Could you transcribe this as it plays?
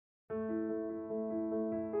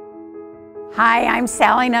Hi, I'm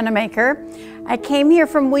Sally Nunemaker. I came here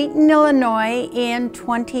from Wheaton, Illinois in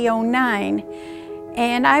 2009,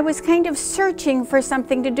 and I was kind of searching for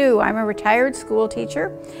something to do. I'm a retired school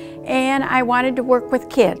teacher, and I wanted to work with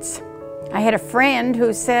kids. I had a friend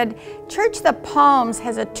who said, Church the Palms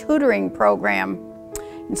has a tutoring program.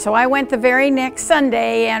 And so I went the very next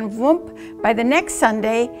Sunday, and whoop, by the next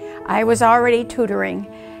Sunday, I was already tutoring.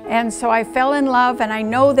 And so I fell in love, and I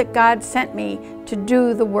know that God sent me to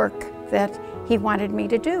do the work that He wanted me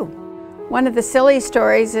to do. One of the silly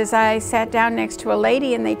stories is I sat down next to a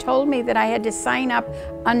lady and they told me that I had to sign up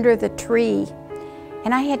under the tree.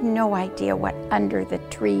 And I had no idea what under the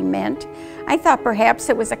tree meant. I thought perhaps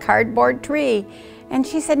it was a cardboard tree. And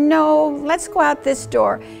she said, no, let's go out this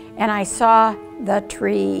door. And I saw the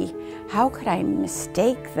tree. How could I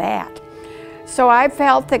mistake that? So I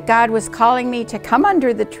felt that God was calling me to come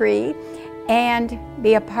under the tree and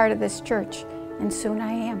be a part of this church. And soon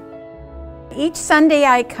I am. Each Sunday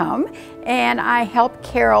I come and I help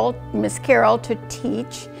Miss Carol, to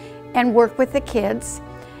teach and work with the kids.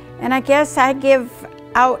 And I guess I give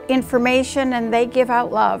out information and they give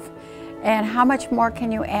out love. And how much more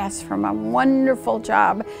can you ask from a wonderful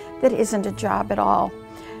job that isn't a job at all?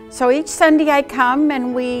 So each Sunday I come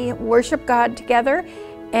and we worship God together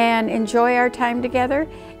and enjoy our time together.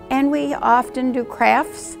 And we often do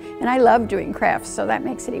crafts, and I love doing crafts, so that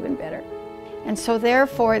makes it even better. And so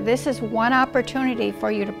therefore, this is one opportunity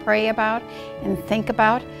for you to pray about and think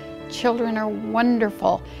about. Children are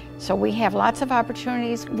wonderful. So we have lots of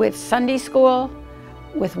opportunities with Sunday school,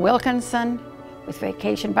 with Wilkinson, with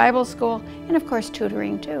Vacation Bible School, and of course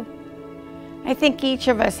tutoring too. I think each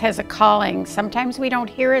of us has a calling. Sometimes we don't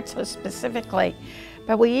hear it so specifically,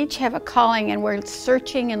 but we each have a calling, and we're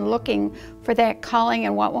searching and looking for that calling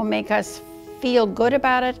and what will make us feel good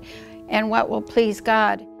about it and what will please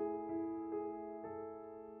God.